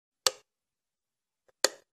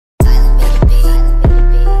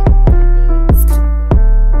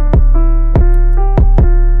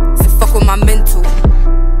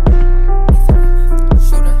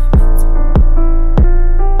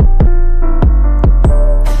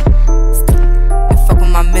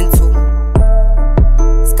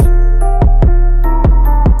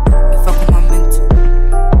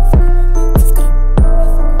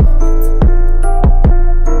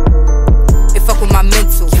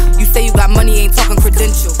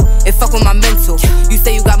credential. It fuck with my mental. You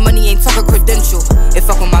say you got money, ain't talking credential. It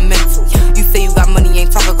fuck with my mental. You say you got money,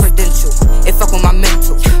 ain't talking credential. It fuck with my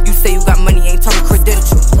mental. You say you got money, ain't talking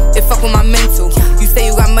credential. It fuck with my mental. You say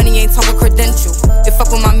you got money, ain't talking credential. It fuck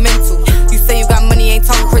with my mental. You say you got money, ain't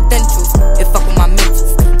talking credentials. It fuck with my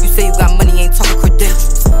mental. You say you got money, ain't talking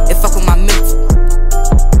credentials. It fuck with my mental.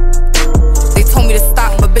 They told me to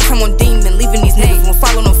stop, but bitch I'm on demon. Leaving these niggas won't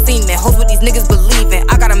follow no semen. Hoes what these niggas believin'.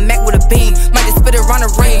 I got a Mac with a beam. Might just spit it around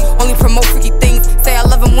the ring. Only promote freaky things. Say I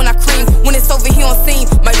love him when I cream. When it's over he on scene.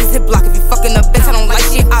 Might just hit block if you fucking a bitch. I don't like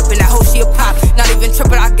shit oppin'. That hoe she a pop. Not even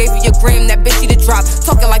trippin', I gave you your gram. That bitch she the drop.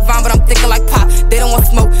 Talking like Vine, but I'm thinking like Pop. They don't want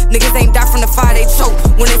smoke. Niggas ain't die from the fire, they choke.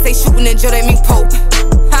 When they say shootin' in jail, they mean poke.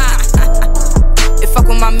 It fuck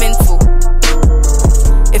with my mental.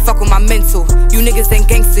 It fuck with my mental. You niggas ain't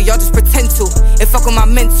gangster, y'all just pretend to. It fuck with my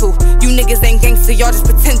mental. You niggas ain't gangster, y'all just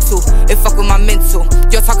pretend to. It fuck with my mental.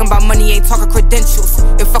 Y'all talking about money, ain't talking credentials.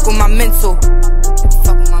 It fuck with my mental.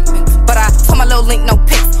 Fuck with my mental. But I told my little link no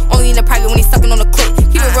pics. Only in the private when he sucking on the clip.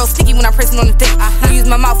 Keep it real sticky when I pressing on the dick. When I use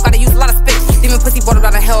my mouth, gotta use a lot of spit. Demon pussy bought it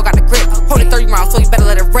out of hell, got the grip. Hold it 30 rounds, so you better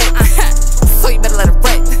let it rip. So you better let it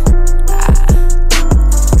rip.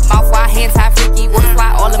 Mouth wide, hands high, freaky. Water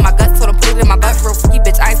fly all in my guts, told him put it in my butt. Real freaky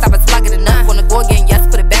bitch, I ain't stopping till I get enough. Wanna go again, yes,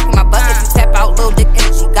 put it back in my butt. If you tap out, little dick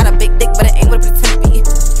energy. Got a big dick, but it ain't what it pretend to be.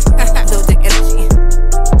 Little dick energy.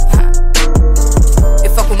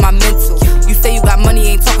 It fuck with my mental. You say you got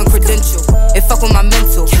money, ain't talking credential. It fuck with my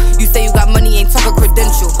mental. You say you got money, ain't talking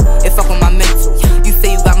credential. It fuck with my mental. You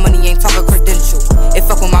say you got money, ain't talking credential. It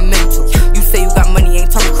fuck with my mental. You say you got money,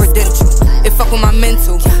 ain't talking credential. It fuck with my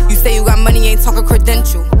mental. You say you got money, ain't talking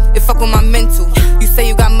credential. It fuck with my mental. You say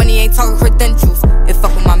you got money, ain't talking credentials.